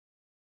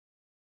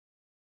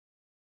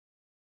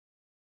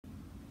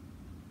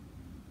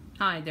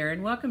Hi there,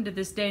 and welcome to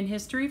This Day in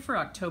History for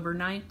October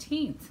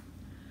 19th.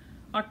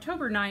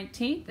 October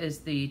 19th is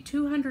the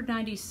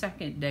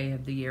 292nd day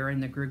of the year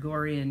in the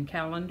Gregorian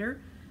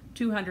calendar,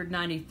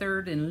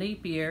 293rd in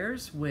leap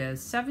years, with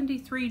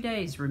 73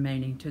 days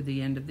remaining to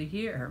the end of the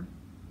year.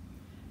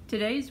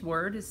 Today's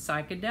word is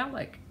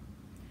psychedelic.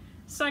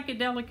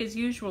 Psychedelic is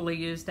usually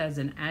used as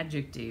an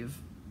adjective,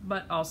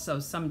 but also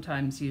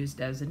sometimes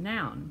used as a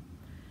noun.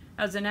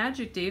 As an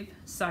adjective,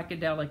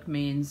 psychedelic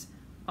means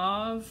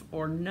of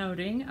or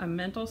noting a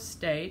mental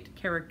state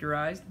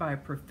characterized by a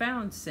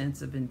profound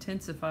sense of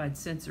intensified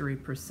sensory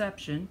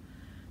perception,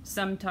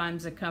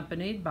 sometimes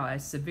accompanied by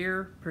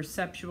severe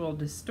perceptual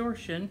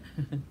distortion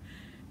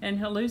and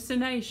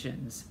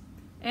hallucinations,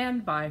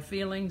 and by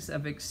feelings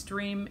of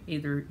extreme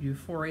either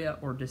euphoria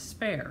or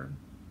despair.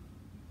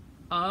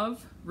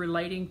 Of,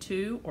 relating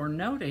to, or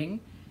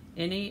noting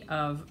any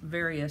of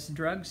various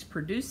drugs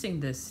producing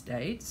this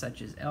state,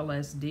 such as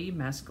LSD,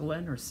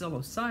 mescaline, or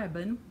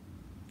psilocybin.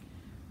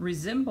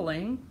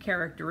 Resembling,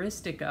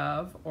 characteristic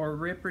of, or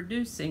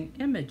reproducing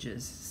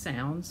images,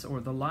 sounds, or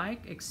the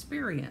like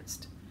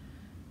experienced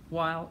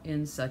while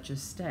in such a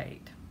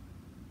state.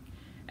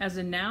 As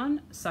a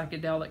noun,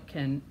 psychedelic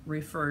can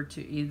refer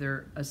to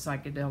either a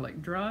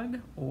psychedelic drug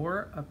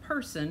or a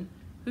person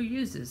who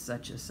uses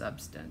such a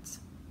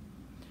substance.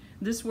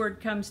 This word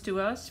comes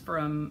to us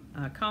from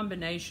a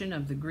combination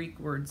of the Greek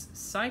words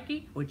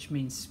psyche, which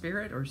means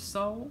spirit or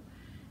soul,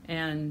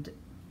 and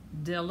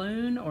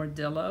deloun or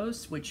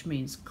delos, which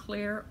means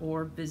clear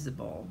or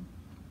visible.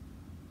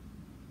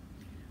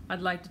 I'd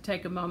like to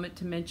take a moment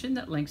to mention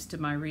that links to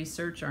my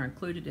research are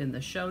included in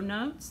the show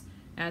notes.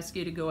 Ask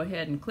you to go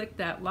ahead and click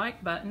that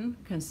like button.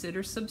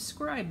 Consider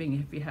subscribing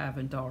if you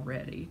haven't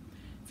already.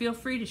 Feel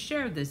free to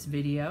share this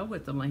video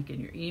with the link in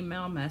your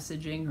email,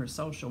 messaging, or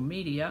social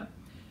media.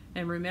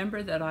 And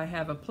remember that I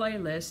have a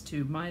playlist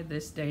to my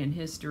This Day in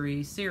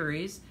History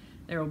series.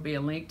 There will be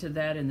a link to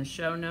that in the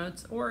show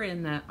notes or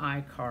in that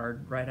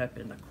iCard right up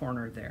in the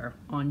corner there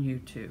on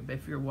YouTube.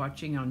 If you're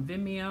watching on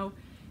Vimeo,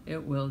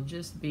 it will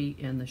just be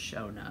in the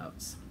show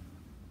notes.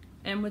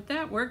 And with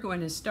that, we're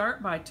going to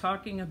start by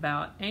talking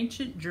about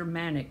ancient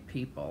Germanic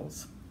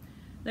peoples.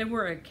 They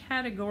were a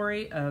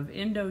category of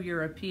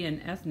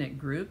Indo-European ethnic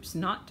groups,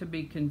 not to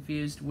be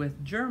confused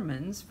with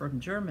Germans from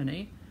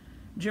Germany.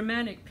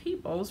 Germanic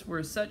peoples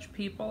were such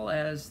people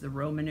as the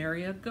Roman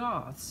area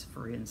Goths,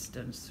 for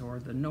instance, or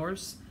the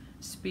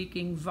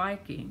Norse-speaking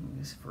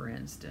Vikings, for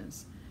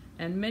instance,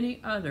 and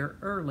many other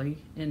early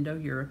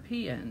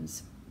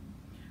Indo-Europeans.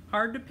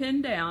 Hard to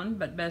pin down,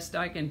 but best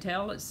I can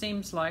tell, it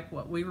seems like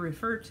what we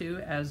refer to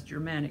as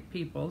Germanic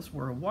peoples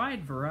were a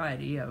wide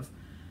variety of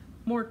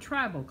more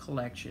tribal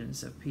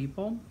collections of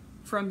people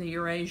from the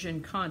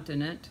Eurasian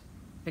continent,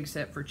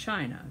 except for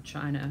China.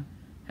 China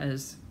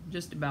has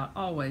just about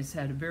always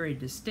had a very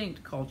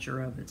distinct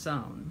culture of its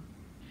own.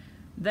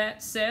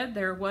 That said,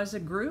 there was a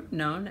group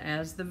known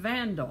as the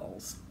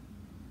Vandals,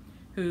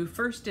 who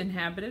first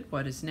inhabited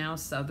what is now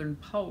southern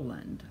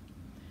Poland.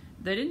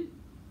 They didn't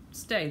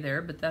stay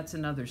there, but that's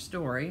another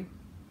story.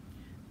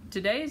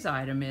 Today's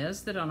item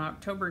is that on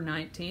October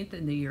 19th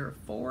in the year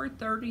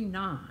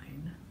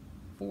 439,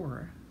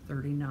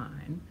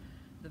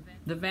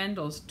 the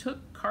Vandals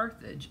took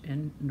Carthage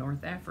in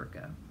North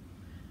Africa.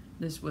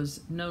 This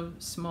was no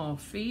small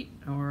feat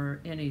or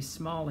any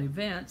small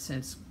event,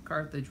 since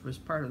Carthage was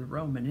part of the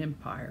Roman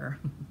Empire.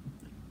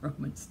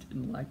 Romans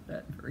didn't like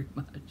that very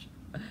much.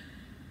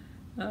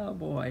 Oh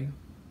boy.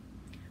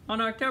 On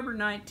October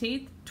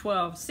 19th,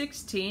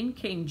 1216,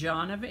 King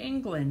John of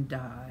England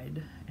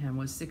died and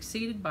was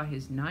succeeded by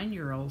his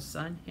 9-year-old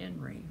son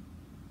Henry.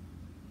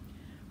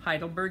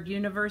 Heidelberg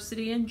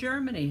University in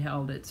Germany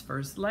held its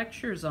first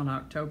lectures on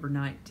October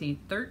 19,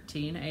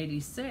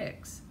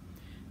 1386,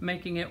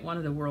 making it one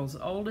of the world's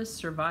oldest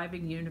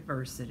surviving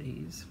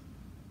universities.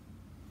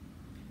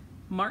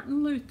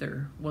 Martin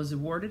Luther was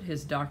awarded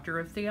his Doctor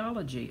of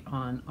Theology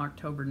on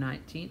October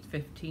 19,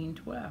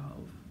 1512.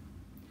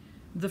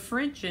 The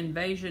French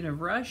invasion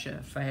of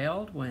Russia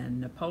failed when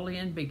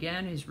Napoleon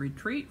began his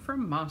retreat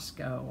from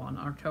Moscow on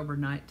October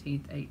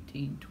 19,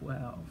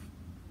 1812.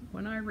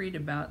 When I read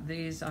about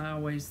these, I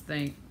always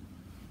think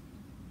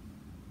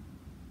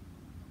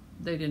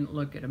they didn't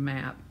look at a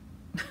map.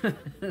 They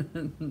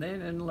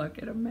didn't look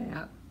at a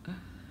map.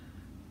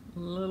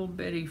 Little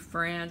bitty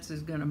France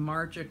is going to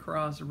march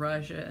across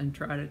Russia and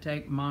try to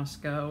take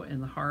Moscow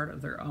in the heart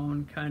of their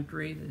own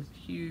country, this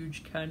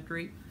huge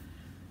country.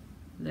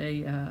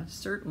 They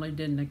certainly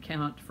didn't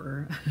account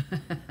for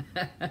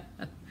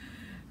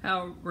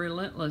how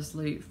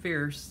relentlessly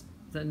fierce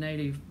the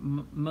native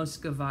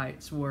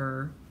Muscovites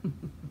were.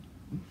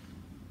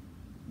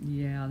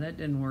 Yeah, that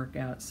didn't work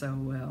out so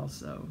well,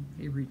 so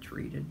he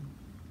retreated.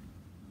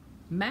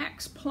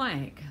 Max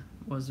Planck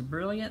was a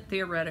brilliant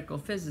theoretical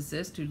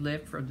physicist who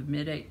lived from the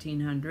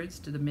mid-1800s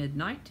to the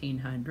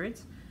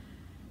mid-1900s.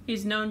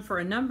 He's known for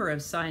a number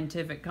of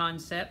scientific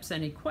concepts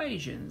and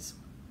equations.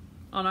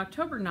 On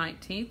October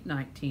 19,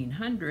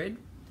 1900,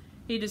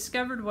 he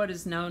discovered what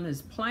is known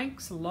as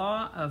Planck's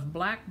law of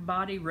black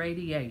body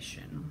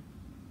radiation.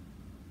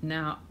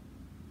 Now,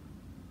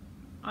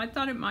 I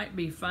thought it might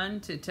be fun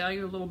to tell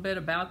you a little bit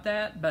about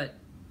that, but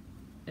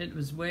it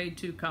was way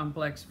too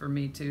complex for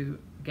me to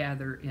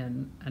gather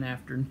in an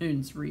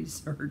afternoon's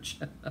research.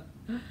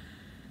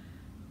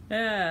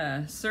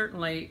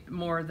 Certainly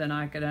more than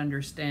I could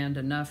understand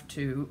enough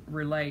to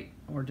relate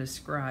or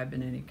describe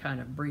in any kind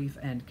of brief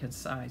and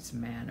concise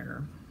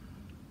manner.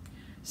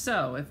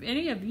 So, if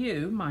any of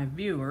you, my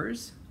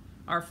viewers,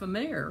 are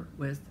familiar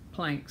with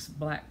Planck's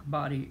black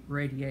body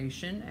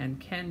radiation and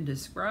can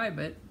describe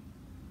it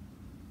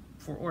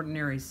for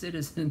ordinary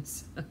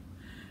citizens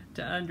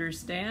to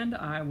understand,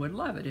 I would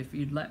love it if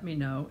you'd let me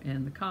know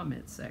in the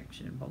comments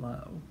section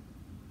below.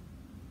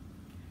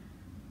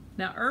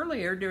 Now,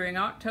 earlier during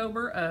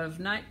October of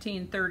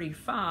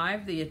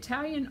 1935, the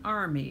Italian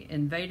army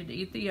invaded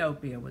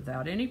Ethiopia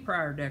without any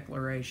prior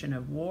declaration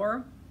of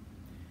war.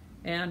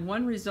 And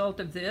one result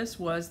of this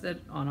was that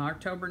on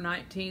October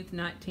 19,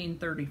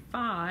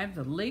 1935,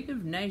 the League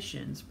of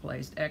Nations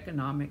placed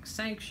economic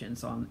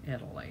sanctions on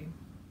Italy.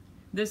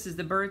 This is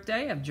the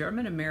birthday of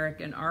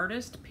German-American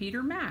artist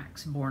Peter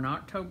Max, born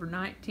October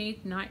 19,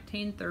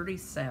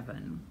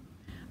 1937.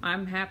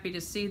 I'm happy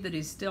to see that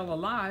he's still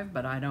alive,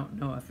 but I don't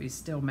know if he's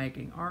still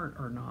making art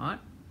or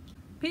not.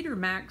 Peter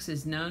Max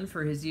is known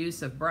for his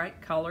use of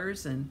bright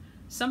colors and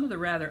some of the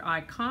rather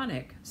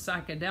iconic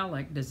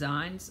psychedelic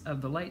designs of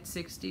the late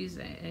 60s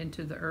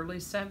into the early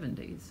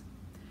 70s.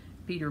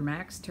 Peter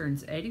Max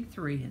turns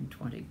 83 in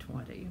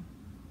 2020.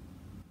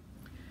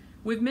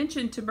 We've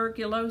mentioned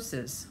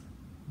tuberculosis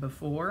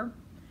before,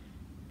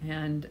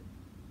 and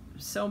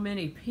so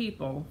many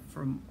people,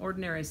 from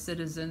ordinary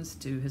citizens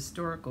to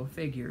historical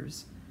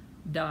figures,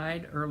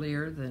 died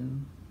earlier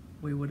than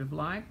we would have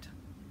liked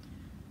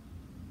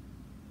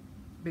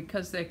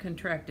because they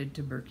contracted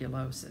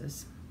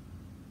tuberculosis.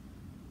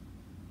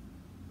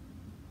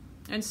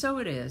 And so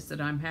it is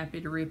that I'm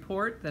happy to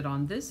report that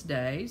on this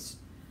day,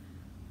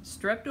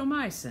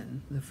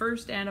 streptomycin, the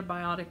first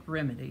antibiotic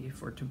remedy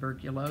for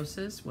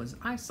tuberculosis, was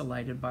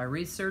isolated by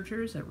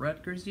researchers at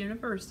Rutgers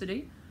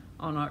University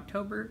on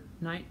October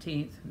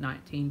 19,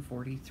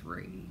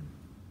 1943.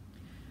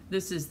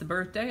 This is the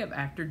birthday of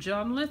actor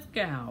John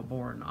Lithgow,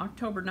 born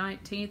October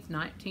 19,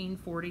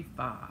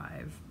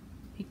 1945.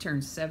 He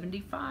turns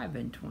 75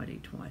 in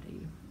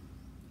 2020.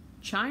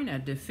 China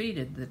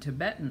defeated the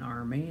Tibetan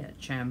army at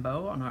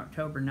Chambo on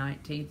October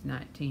 19,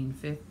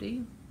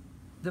 1950.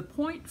 The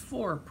Point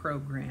 4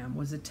 program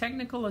was a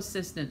technical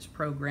assistance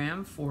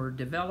program for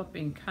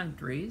developing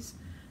countries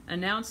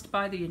announced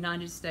by the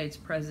United States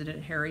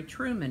President Harry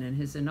Truman in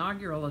his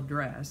inaugural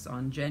address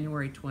on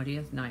January 20,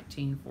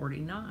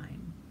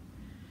 1949.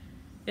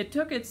 It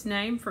took its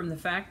name from the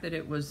fact that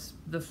it was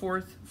the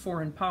fourth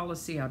foreign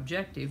policy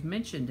objective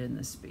mentioned in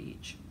the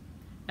speech.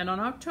 And on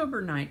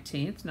October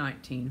 19,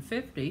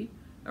 1950,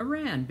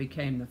 Iran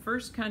became the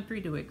first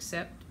country to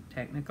accept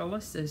technical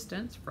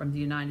assistance from the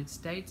United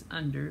States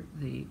under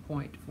the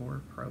Point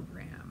 4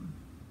 program.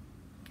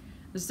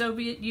 The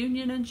Soviet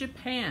Union and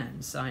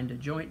Japan signed a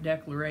joint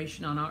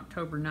declaration on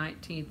October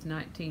 19,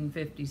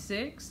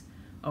 1956,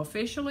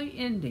 officially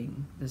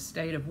ending the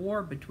state of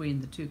war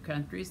between the two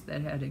countries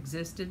that had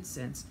existed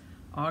since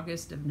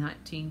August of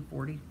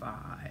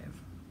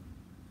 1945.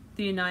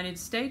 The United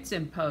States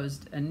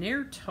imposed a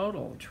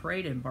near-total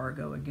trade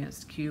embargo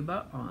against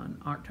Cuba on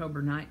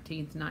October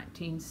 19,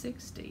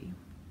 1960.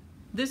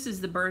 This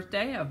is the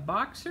birthday of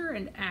boxer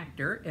and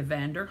actor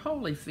Evander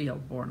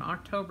Holyfield, born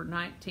October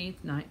 19,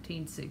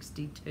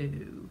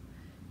 1962.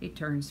 He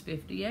turns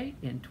 58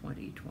 in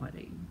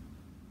 2020.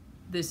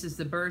 This is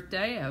the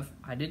birthday of,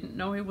 I didn't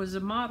know he was a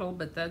model,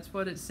 but that's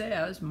what it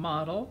says,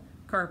 model,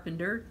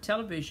 carpenter,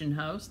 television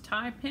host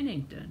Ty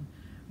Pennington,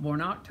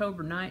 born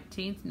October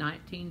 19,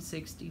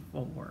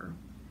 1964.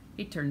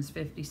 He turns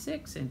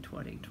 56 in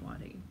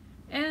 2020.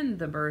 And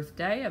the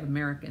birthday of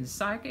American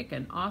psychic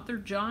and author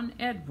John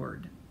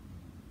Edward,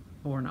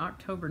 born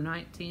October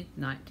 19,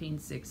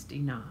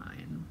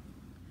 1969.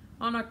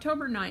 On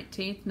October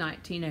 19,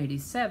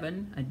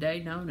 1987, a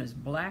day known as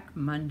Black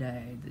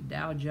Monday, the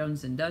Dow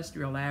Jones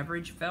Industrial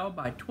Average fell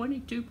by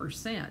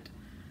 22%,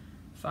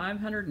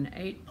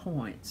 508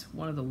 points,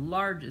 one of the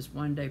largest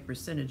one-day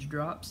percentage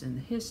drops in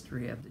the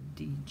history of the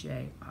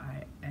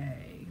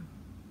DJIA.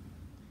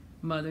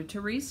 Mother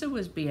Teresa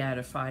was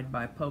beatified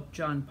by Pope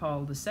John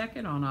Paul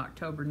II on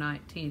October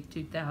 19,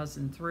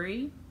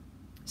 2003.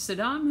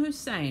 Saddam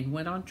Hussein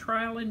went on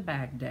trial in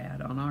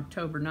Baghdad on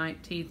October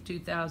 19,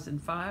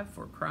 2005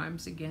 for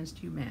crimes against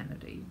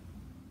humanity.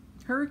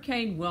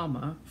 Hurricane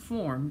Wilma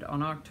formed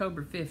on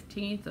October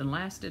 15th and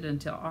lasted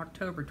until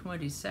October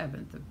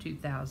 27th of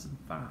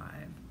 2005.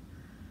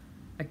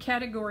 A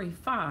Category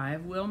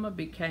 5, Wilma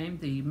became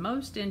the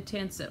most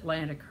intense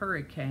Atlantic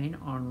hurricane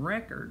on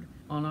record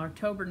on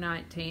October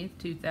 19,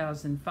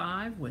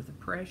 2005 with a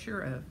pressure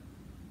of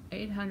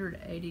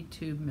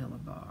 882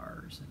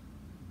 millibars.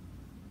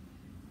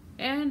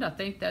 And I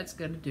think that's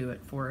going to do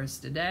it for us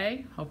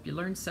today. Hope you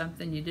learned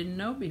something you didn't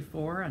know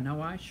before. I know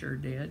I sure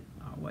did.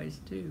 Always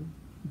do.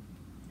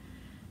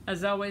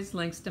 As always,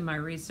 links to my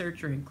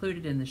research are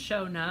included in the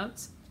show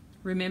notes.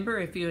 Remember,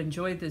 if you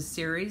enjoyed this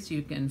series,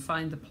 you can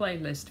find the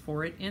playlist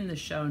for it in the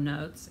show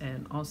notes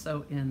and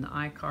also in the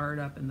iCard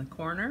up in the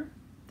corner.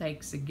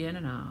 Thanks again,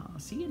 and I'll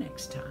see you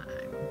next time.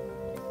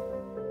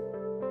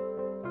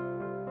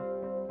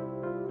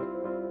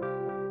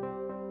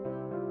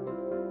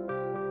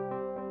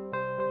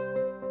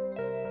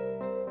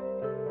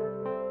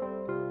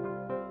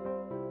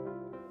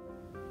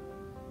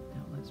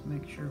 Let's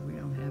make sure we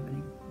don't have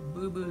any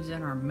boo-boos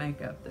in our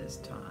makeup this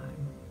time.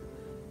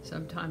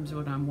 Sometimes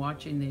when I'm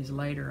watching these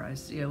later, I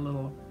see a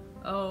little,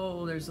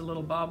 oh, there's a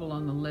little bobble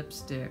on the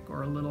lipstick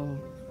or a little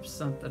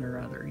something or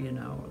other, you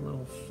know, a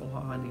little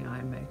flaw in the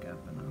eye makeup,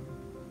 and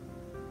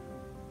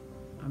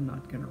I'm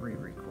not going to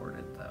re-record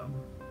it though.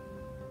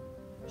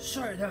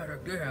 Say that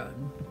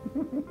again.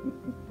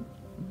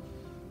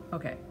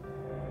 Okay.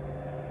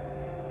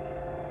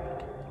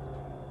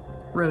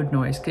 Road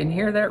noise. Can you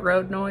hear that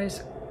road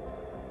noise?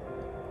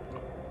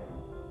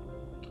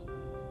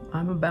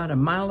 I'm about 1.5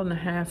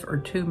 miles or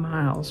 2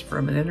 miles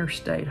from an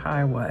interstate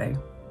highway.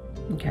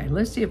 Okay,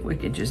 let's see if we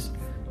could just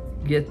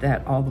get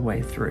that all the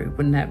way through.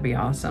 Wouldn't that be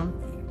awesome?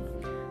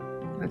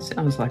 That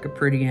sounds like a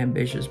pretty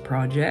ambitious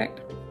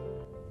project.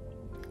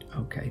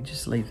 Okay,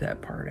 just leave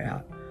that part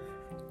out.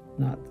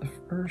 Not the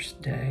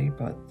first day,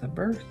 but the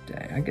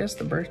birthday. I guess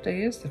the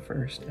birthday is the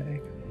first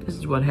day. This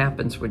is what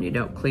happens when you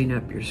don't clean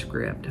up your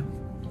script.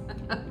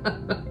 I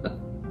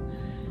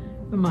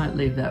might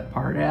leave that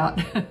part out.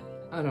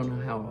 I don't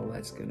know how all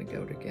that's gonna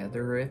go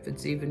together, or if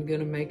it's even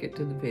gonna make it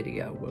to the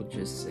video. We'll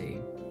just see.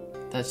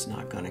 That's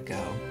not gonna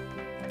go.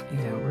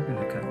 Yeah, we're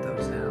gonna cut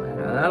those out.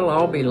 That'll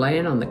all be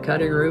laying on the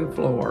cutting room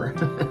floor.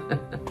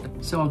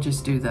 So I'll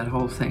just do that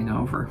whole thing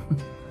over.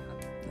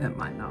 That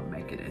might not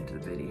make it into the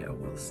video,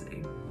 we'll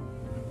see.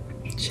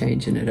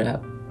 Changing it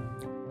up.